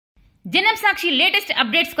జనం సాక్షి latest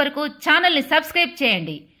updates కొరకు channel ని సబ్స్క్రైబ్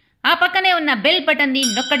చేయండి. ఆ పక్కనే ఉన్న బెల్ బటన్ ని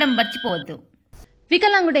నొక్కడం మర్చిపోవద్దు.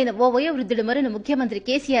 వికలాంగుడైన ఓ వయోవృద్ధుడు మొరను ముఖ్యమంత్రి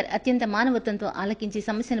కేసీఆర్ అత్యంత మానవత్వంతో ఆలకించి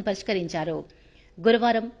సమస్యను పరిష్కరించారు.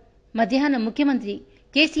 గురువారం మధ్యాహ్నం ముఖ్యమంత్రి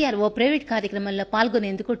కేసీఆర్ ఓ ప్రైవేట్ కార్యక్రమంలో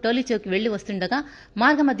పాల్గొనేందుకు టోలీచౌక్ వెళ్లి వస్తుండగా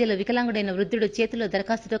మార్గమధ్యలో వికలాంగుడైన వృద్ధుడు చేతిలో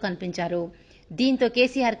దరఖాస్తుతో కనిపించారు. దీంతో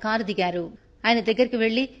కేసీఆర్ కారు దిగారు. ఆయన దగ్గరికి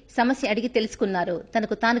వెళ్లి సమస్య అడిగి తెలుసుకున్నారు.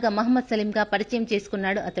 తనకు తానుగా మహమ్మద్ సలీంగా పరిచయం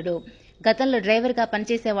చేసుకున్నాడు అతడు. గతంలో డ్రైవర్గా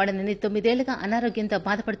పనిచేసేవాడనని 9 ఏళ్లుగా అనారోగ్యంతో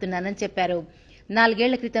బాధపడుతున్నానని చెప్పారు. 4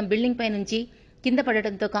 ఏళ్ల క్రితం బిల్డింగ్ పై నుంచి కింద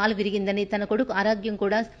పడటంతో కాలు విరిగిందని, తన కొడుకు ఆరోగ్యం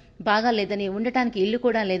కూడా బాగాలేదని, ఉండటానికి ఇల్లు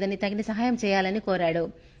కూడా లేదని తగిన సహాయం చేయాలని కోరాడు.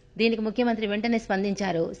 దీనికి ముఖ్యమంత్రి వెంటనే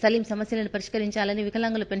స్పందించారు. సలీం సమస్యలను పరిష్కరించాలని,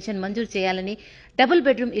 వికలాంగుల పెన్షన్ మంజూరు చేయాలని, డబుల్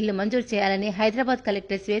బెడ్రూమ్ ఇల్లు మంజూరు చేయాలని హైదరాబాద్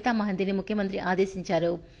కలెక్టర్ శ్వేతా మహంతిని ముఖ్యమంత్రి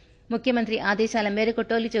ఆదేశించారు. ముఖ్యమంత్రి ఆదేశాల మేరకు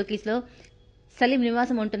టోలీచౌకీలో సలీం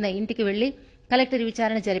నివాసం ఉంటున్న ఇంటికి వెళ్లి కలెక్టర్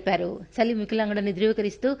విచారణ జరిపారు. సలీం వికలాంగుడని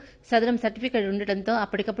ధృవీకరిస్తూ సదరం సర్టిఫికెట్ ఉండటంతో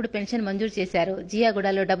అప్పటికప్పుడు పెన్షన్ మంజూరు చేశారు.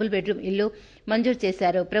 జియాగూడలో డబుల్ బెడ్రూమ్ ఇల్లు మంజూరు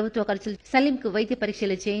చేశారు. ప్రభుత్వ ఖర్చులు సలీంకు వైద్య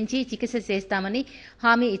పరీక్షలు చేయించి చికిత్స చేస్తామని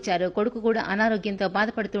హామీ ఇచ్చారు. కొడుకు కూడా అనారోగ్యంతో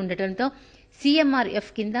బాధపడుతూ ఉండటంతో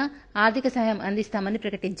సీఎంఆర్ఎఫ్ కింద ఆర్థిక సహాయం అందిస్తామని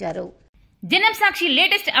ప్రకటించారు. జనం సాక్షి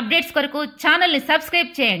లేటెస్ట్ అప్డేట్స్ కొరకు ఛానల్ ని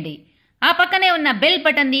సబ్స్క్రైబ్ చేయండి. ఆ పక్కనే ఉన్న బెల్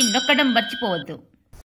బటన్ ని నొక్కడం మర్చిపోవద్దు.